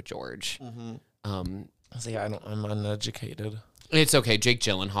the Park with George. See, I'm uneducated. It's okay. Jake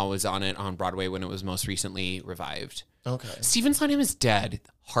Gyllenhaal was on it on Broadway when it was most recently revived. Okay. Stephen Sondheim is dead.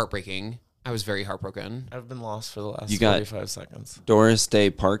 Heartbreaking. I was very heartbroken. I've been lost for the last You got- 45 seconds. Doris Day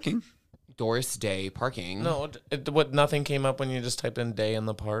Parking? Doris Day Parking. No, what nothing came up when you just typed in Day in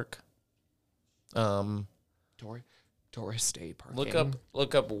the Park. Doris Day Parking.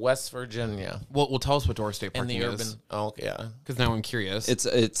 Look up West Virginia Well, tell us what Doris Day and Parking the urban. is. Oh, okay, yeah. Because now I'm curious.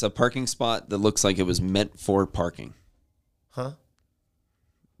 It's a parking spot that looks like it was meant for parking. Huh?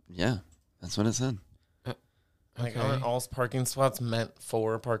 Yeah, that's what it said. Like aren't all parking spots meant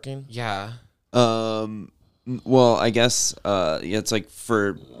for parking? yeah. Well, I guess it's like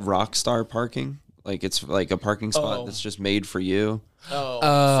for rock star parking. Like it's like a parking spot that's just made for you.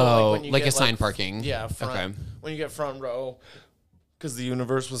 So when you like get, assigned parking. Yeah, front, Okay. When you get front row, because the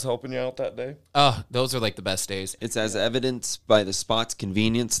universe was helping you out that day. Oh, those are like the best days. It's as evidenced by the spot's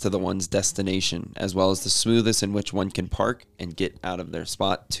convenience to the one's destination, as well as the smoothness in which one can park and get out of their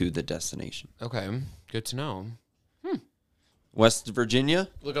spot to the destination. Okay. Good to know. West Virginia?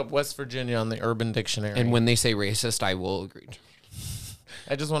 Look up West Virginia on the Urban Dictionary. And when they say racist, I will agree.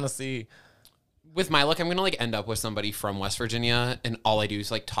 I just want to see. With my luck, I'm going to like end up with somebody from West Virginia, and all I do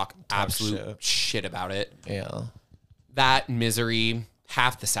is like talk absolute shit about it. Yeah. That misery,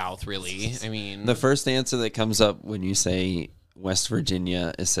 half the South, really. I mean, The first answer that comes up when you say West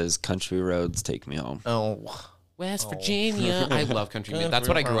Virginia, it says country roads take me home. Oh. West Virginia. I love country music. That's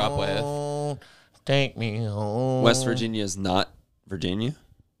what I grew up with. Take me home. West Virginia is not Virginia?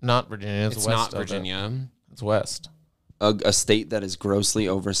 Not Virginia. It's It's west not Virginia. It's west. A state that is grossly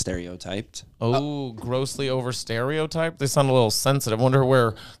over stereotyped. Oh, grossly over stereotyped. They sound a little sensitive. Wonder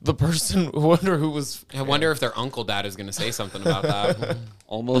where the person. Wonder who was. I wonder if their uncle dad is going to say something about that.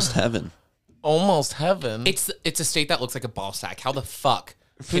 Almost heaven. Almost heaven. It's a state that looks like a ball sack. How the fuck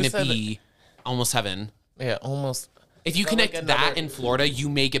can it said be almost heaven? Yeah, almost. If you Sound like connect another- that in Florida, you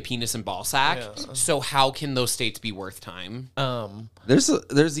make a penis and ball sack. Yeah. So how can those states be worth time?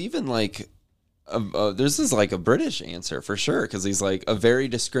 There's even like there's this like a British answer for sure because he's like a very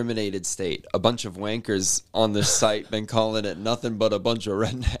discriminated state. A bunch of wankers on this site been calling it nothing but a bunch of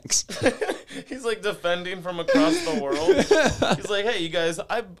rednecks. He's like defending from across the world. He's like, hey, you guys,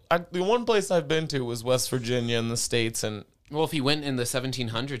 the one place I've been to was West Virginia in the States, and Well, if he went in the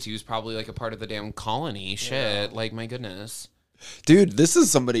 1700s, he was probably like a part of the damn colony. Shit, like my goodness. Dude, this is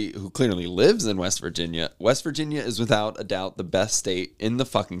somebody who clearly lives in West Virginia. West Virginia is without a doubt the best state in the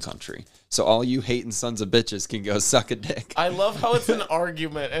fucking country. So all you hating sons of bitches can go suck a dick. I love how it's an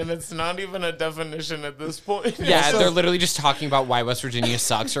argument and it's not even a definition at this point. Yeah, they're literally just talking about why West Virginia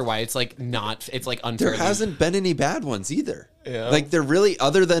sucks or why it's like not, it's like unfair. There hasn't been any bad ones either. Yeah. Like they're really,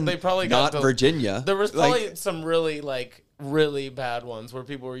 other than They probably not got Virginia. There was probably some really really bad ones where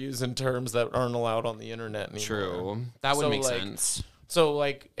people were using terms that aren't allowed on the internet anymore. True. That would make sense. So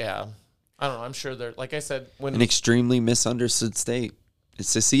yeah. I don't know. I'm sure they're, like I said, when an extremely misunderstood state. It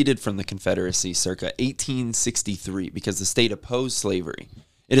seceded from the Confederacy circa 1863 because the state opposed slavery.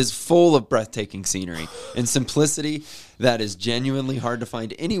 It is full of breathtaking scenery and simplicity that is genuinely hard to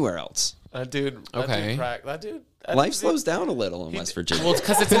find anywhere else. That dude. Life slows down a little in West Virginia. Well, it's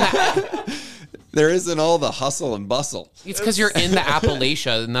because it's in the... There isn't all the hustle and bustle. It's because you're in the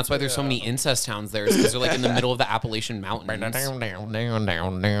Appalachia, and that's why there's so many incest towns there. It's because they're like in the middle of the Appalachian Mountains.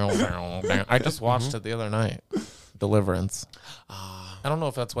 I just watched it the other night. Deliverance. I don't know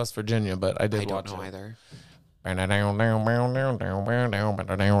if that's West Virginia, but I did watch it. I don't know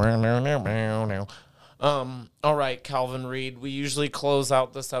either. All right, Calvin Reed. We usually close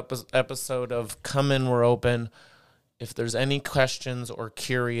out this episode of Come In, We're Open. If there's any questions or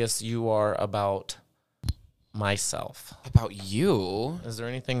curious you are about myself. About you? Is there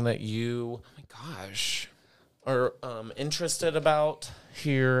anything that you... Oh my gosh. Are interested about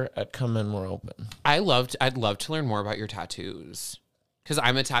here at Come In, We're Open? I'd love to learn more about your tattoos. Because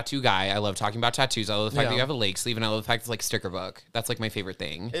I'm a tattoo guy. I love talking about tattoos. I love the fact that you have a leg sleeve, and I love the fact it's like sticker book. That's like my favorite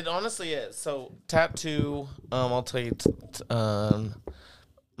thing. It honestly is. So tattoo, I'll tell you,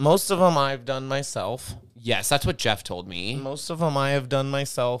 most of them I've done myself. Yes, that's what Jeff told me. Most of them I have done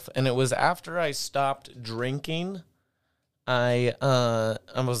myself, and it was after I stopped drinking. I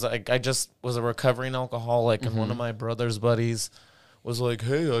just was a recovering alcoholic, and one of my brother's buddies was like,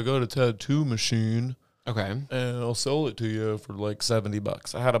 "Hey, I got a tattoo machine. Okay. And I'll sell it to you for like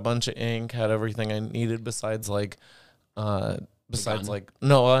 $70." I had a bunch of ink, had everything I needed besides I had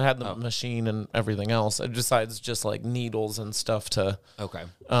the machine and everything else. Besides just like needles and stuff to. Okay.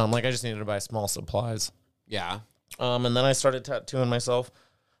 I just needed to buy small supplies. Yeah. And then I started tattooing myself.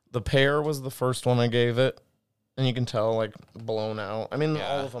 The pear was the first one I gave it, and you can tell like blown out. I mean,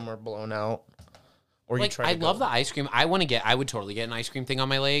 all of them are blown out. Or like, I love the ice cream. I would totally get an ice cream thing on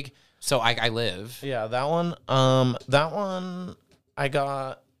my leg. So I live. Yeah, that one. That one I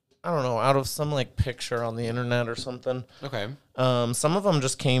got, I don't know, out of some like picture on the internet or something. Okay. Some of them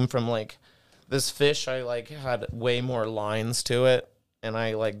just came from like this fish. I like had way more lines to it, and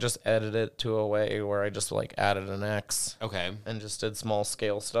I like just edited it to a way where I just like added an X. Okay. And just did small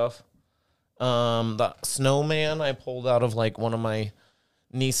scale stuff. The snowman I pulled out of like one of my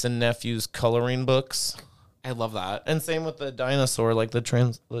niece and nephew's coloring books. I love that. And same with the dinosaur, like the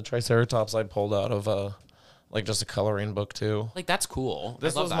Triceratops I pulled out of like just a coloring book too. Like that's cool.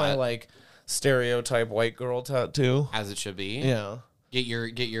 This was my like stereotype white girl tattoo. As it should be. Yeah. Get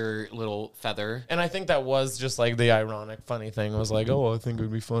your little feather. And I think that was just like the ironic funny thing was like, oh, I think it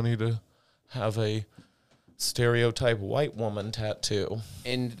would be funny to have a stereotype white woman tattoo.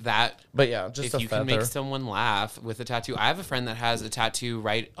 And that, but yeah, just if you can make someone laugh with a tattoo. I have a friend that has a tattoo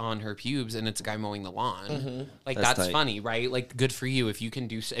right on her pubes, and it's a guy mowing the lawn. Mm-hmm. Like that's funny, right? Like good for you if you can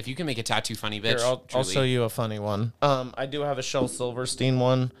make a tattoo funny, bitch. Here, I'll show you a funny one. I do have a Shel Silverstein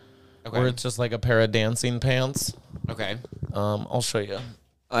one, where it's just like a pair of dancing pants. Okay. I'll show you.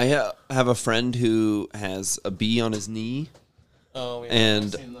 I have a friend who has a bee on his knee. Oh, yeah,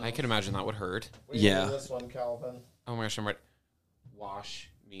 and I can imagine that would hurt. Yeah. This one, Calvin. Oh my gosh, I'm right. Wash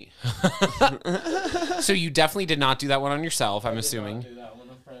me. So you definitely did not do that one on yourself, I'm assuming. I did not do that one.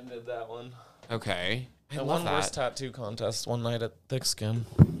 A friend did that one. Okay. I won worst tattoo contest one night at Thick Skin.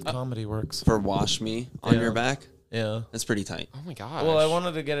 Comedy Works. For Wash Me on your back? Yeah. That's pretty tight. Oh my gosh. Well, I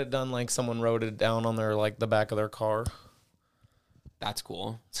wanted to get it done like someone wrote it down on their like the back of their car. That's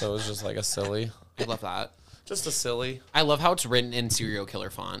cool. So it was just like a silly. I love that. Just a silly. I love how it's written in serial killer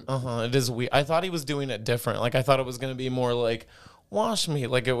font. It is weird. I thought he was doing it different. Like I thought it was going to be more like Wash Me,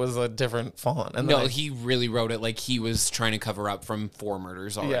 like it was a different font. And no, he really wrote it like he was trying to cover up from 4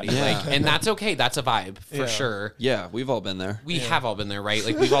 murders already. Yeah. Like, and that's okay. That's a vibe for sure. Yeah, we've all been there. We have all been there, right?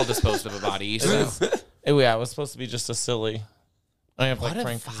 Like we've all disposed of a body. So. It was supposed to be just a silly. I have what like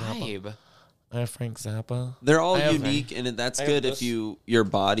Frank vibe. Zappa. I have Frank Zappa. They're all unique, and that's good if your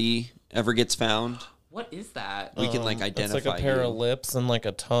body ever gets found. What is that? We can like identify. It's like a pair of lips and like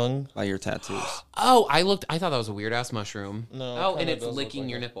a tongue by your tattoos. Oh, I thought that was a weird ass mushroom. No. Oh, and it's licking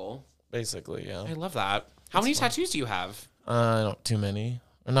your nipple. Basically, yeah. I love that. How many tattoos do you have? Not too many.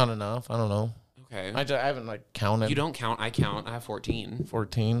 Or not enough. I don't know. Okay. I haven't like counted. You don't count. I count. I have 14.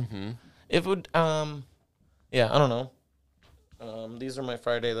 14. Mm-hmm. It would. Yeah, I don't know. These are my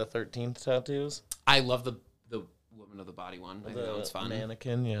Friday the 13th tattoos. I love the Woman of the Body one. I think that one's fun.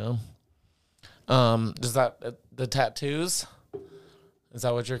 Mannequin, yeah. Does that the tattoos? Is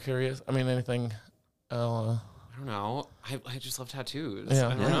that what you're curious? I mean, anything? I don't know. I just love tattoos. Yeah.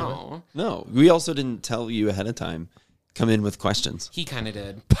 I don't know. No, we also didn't tell you ahead of time. Come in with questions. He kind of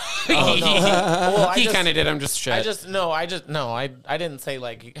did. Oh, no. Well, he kind of did. I'm just shit. I didn't say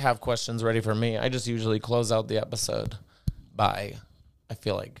like have questions ready for me. I just usually close out the episode by, I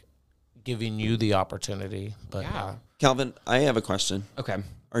feel like, giving you the opportunity. But yeah. Calvin, I have a question. Okay.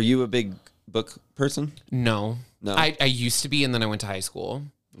 Are you a big book person? No. No. I used to be, and then I went to high school.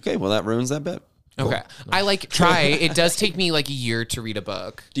 Okay, well that ruins that bit. Okay. Cool. I try. It does take me like a year to read a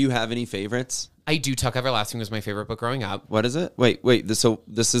book. Do you have any favorites? I do. Tuck Everlasting was my favorite book growing up. What is it? Wait. This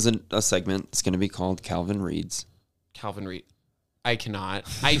isn't a segment. It's going to be called Calvin Reads. Calvin Reed. I cannot.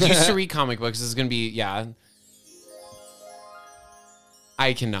 I used to read comic books. This is going to be, yeah.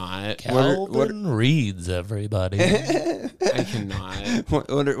 I cannot. Calvin reads, everybody. I cannot.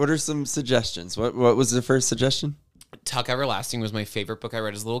 What are some suggestions? What was the first suggestion? Tuck Everlasting was my favorite book I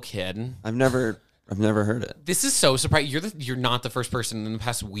read as a little kid. I've never heard it. This is so surprising. You're not the first person in the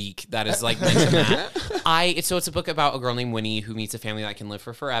past week that has like mentioned that. So it's a book about a girl named Winnie who meets a family that can live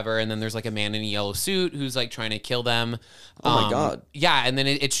for forever, and then there's like a man in a yellow suit who's like trying to kill them. Oh my god! Yeah, and then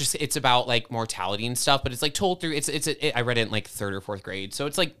it's about like mortality and stuff, but it's like told through. I read it in like 3rd or 4th grade, so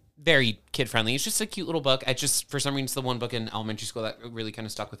it's like very kid friendly. It's just a cute little book. I just for some reason it's the one book in elementary school that really kind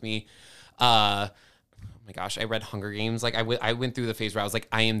of stuck with me. Oh my gosh, I read Hunger Games. Like I went through the phase where I was like,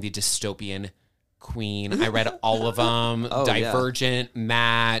 I am the dystopian queen. I read all of them. Divergent, yeah.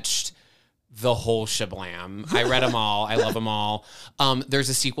 Matched, the whole shablam. I read them all. I love them all. There's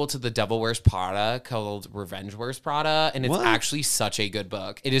a sequel to The Devil Wears Prada called Revenge Wears Prada, and it's actually such a good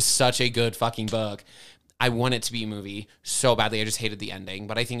book. It is such a good fucking book. I want it to be a movie so badly. I just hated the ending,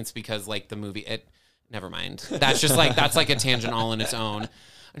 but I think it's because like the movie. Never mind. That's just like that's like a tangent all in its own.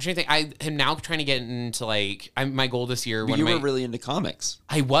 I'm trying to think. I am now trying to get into like my goal this year. But you were really into comics.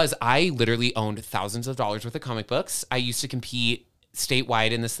 I literally owned thousands of dollars worth of comic books. I used to compete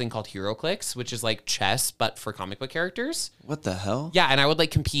statewide in this thing called HeroClix, which is like chess but for comic book characters. What the hell? Yeah, and I would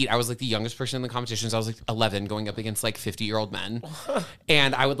like compete. I was like the youngest person in the competitions. I was like 11 going up against like 50-year-old men.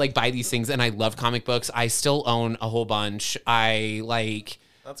 And I would like buy these things, and I love comic books. I still own a whole bunch.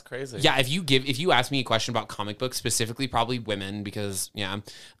 That's crazy. Yeah, if you ask me a question about comic books, specifically probably women, because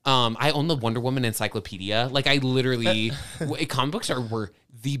I own the Wonder Woman encyclopedia. Like I literally, comic books were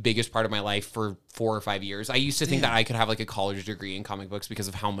the biggest part of my life for 4 or 5 years. I used to think that I could have like a college degree in comic books because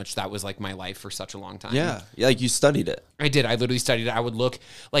of how much that was like my life for such a long time. Yeah, like you studied it. I did. I literally studied it. I would look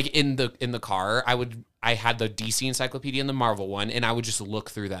like in the car. I had the DC encyclopedia and the Marvel one, and I would just look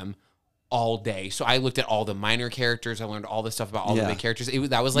through them all day. So I looked at all the minor characters. I learned all the stuff about all the big characters.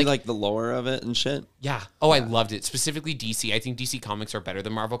 That was like the lore of it and shit. Yeah. Oh, yeah. I loved it. Specifically DC. I think DC comics are better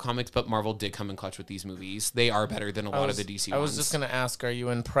than Marvel comics, but Marvel did come in clutch with these movies. They are better than a lot of the DC ones. I was just going to ask, are you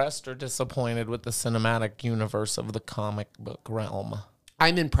impressed or disappointed with the cinematic universe of the comic book realm?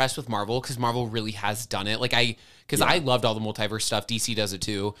 I'm impressed with Marvel because Marvel really has done it. Like I loved all the multiverse stuff. DC does it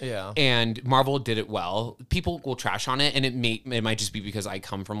too. Yeah. And Marvel did it well. People will trash on it, and it might just be because I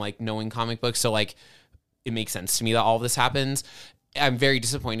come from like knowing comic books. So like it makes sense to me that all of this happens. I'm very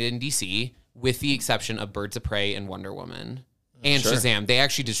disappointed in DC, with the exception of Birds of Prey and Wonder Woman. And Shazam. They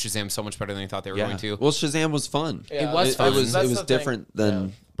actually did Shazam so much better than I thought they were going to. Well, Shazam was fun. Yeah, it was fun. It was different than... Yeah.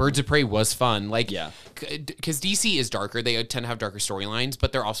 Birds of Prey was fun. Like, because DC is darker. They tend to have darker storylines,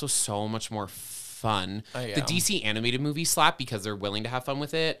 but they're also so much more fun. The DC animated movies slap because they're willing to have fun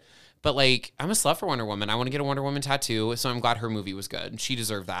with it. But, like, I'm a slut for Wonder Woman. I want to get a Wonder Woman tattoo, so I'm glad her movie was good. She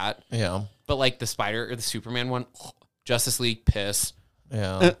deserved that. Yeah. But, like, the Superman one, Justice League, piss.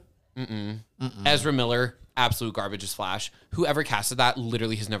 Yeah. Ezra Miller, absolute garbage as Flash. Whoever casted that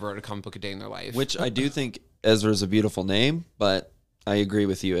literally has never read a comic book a day in their life. Which I do think Ezra's a beautiful name, but I agree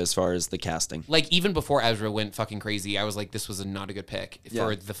with you as far as the casting. Like, even before Ezra went fucking crazy, I was like, this was not a good pick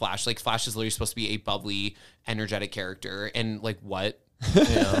for the Flash. Like, Flash is literally supposed to be a bubbly, energetic character. And, like, what?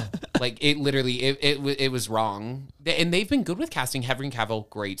 Yeah. Like, it literally, it was wrong. And they've been good with casting Henry Cavill.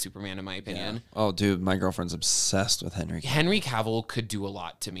 Great Superman, in my opinion. Yeah. Oh, dude, my girlfriend's obsessed with Henry Cavill. Henry Cavill could do a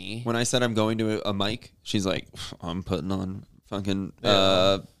lot to me. When I said I'm going to a mic, she's like, I'm putting on fucking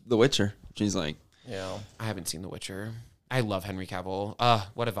The Witcher. She's like... Yeah. I haven't seen The Witcher. I love Henry Cavill.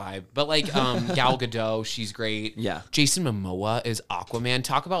 What a vibe. But like Gal Gadot, she's great. Yeah. Jason Momoa is Aquaman.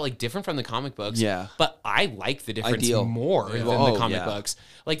 Talk about like different from the comic books. Yeah. But I like the difference more than the comic books.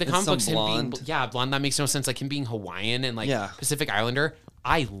 Like the comic books, blonde. him being blonde, that makes no sense. Like him being Hawaiian and like Pacific Islander.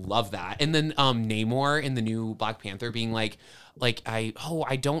 I love that. And then Namor in the new Black Panther being like I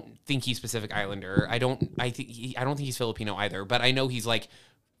don't think he's Pacific Islander. I don't think he's Filipino either. But I know he's like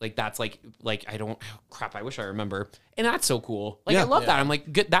that's like I wish I remember. And that's so cool. Like I love that. I'm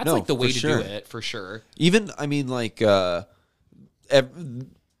like good. That's like the way to do it for sure. Even I mean like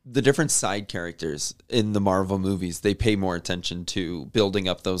the different side characters in the Marvel movies, they pay more attention to building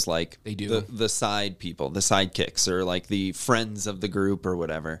up those like they do the side people, the sidekicks, or like the friends of the group or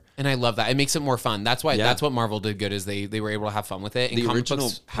whatever. And I love that. It makes it more fun. That's why that's what Marvel did good is they were able to have fun with it. And the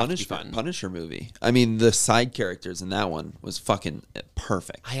original Punisher movie. I mean, the side characters in that one was fucking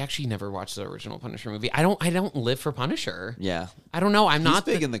perfect. I actually never watched the original Punisher movie. I don't live for Punisher. Yeah. I don't know. He's not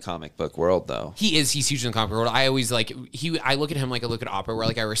big in the comic book world though. He's huge in the comic book world. I always like I look at him like I look at opera where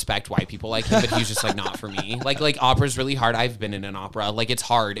like I respect why people like him, but he's just like not for me. Like opera's really hard. I've been in an opera. Like it's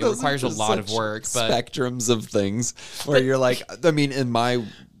hard. It requires a lot of work. But spectrums of things where you're like, I mean, in my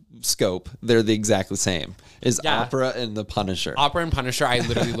scope, they're the exactly same. Is opera and the Punisher. Opera and Punisher, I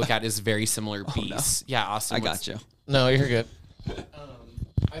literally look at as very similar beasts. No. Yeah, Austin. I got you. No, you're good.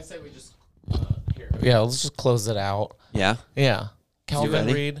 I say we just here. Yeah, let's just close it out. Yeah. Yeah. Calvin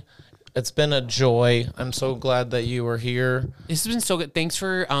Reed. It's been a joy. I'm so glad that you were here. This has been so good. Thanks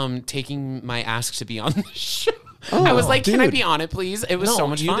for taking my ask to be on the show. I was like, can I be on it, please? It was so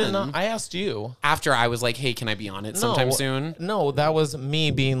much fun. Did not. I asked you. After I was like, hey, can I be on it sometime soon? No, that was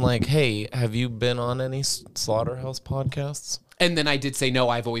me being like, hey, have you been on any Slaughterhouse podcasts? And then I did say, no,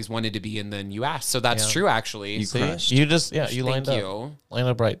 I've always wanted to be. And then you asked. So that's true, actually. You crushed. You just, you lined up. Lined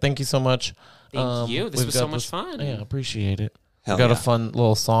up right. Thank you so much. Thank you. This was so much fun. Yeah, appreciate it. Hell we got a fun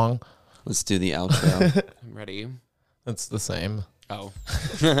little song. Let's do the outro. I'm ready. It's the same. Oh.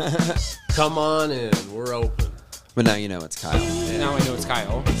 Come on in. We're open. But now you know it's Kyle. Yeah. Now I know it's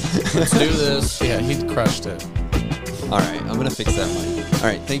Kyle. Let's do this. Yeah, he crushed it. All right, I'm going to fix that mic. All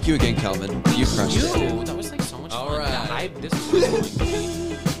right, thank you again, Kelvin. You crushed it. That was like so much fun. All right. This was really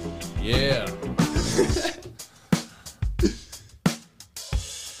fun. Yeah.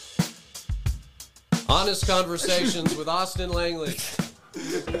 Honest Conversations with Austin Langley.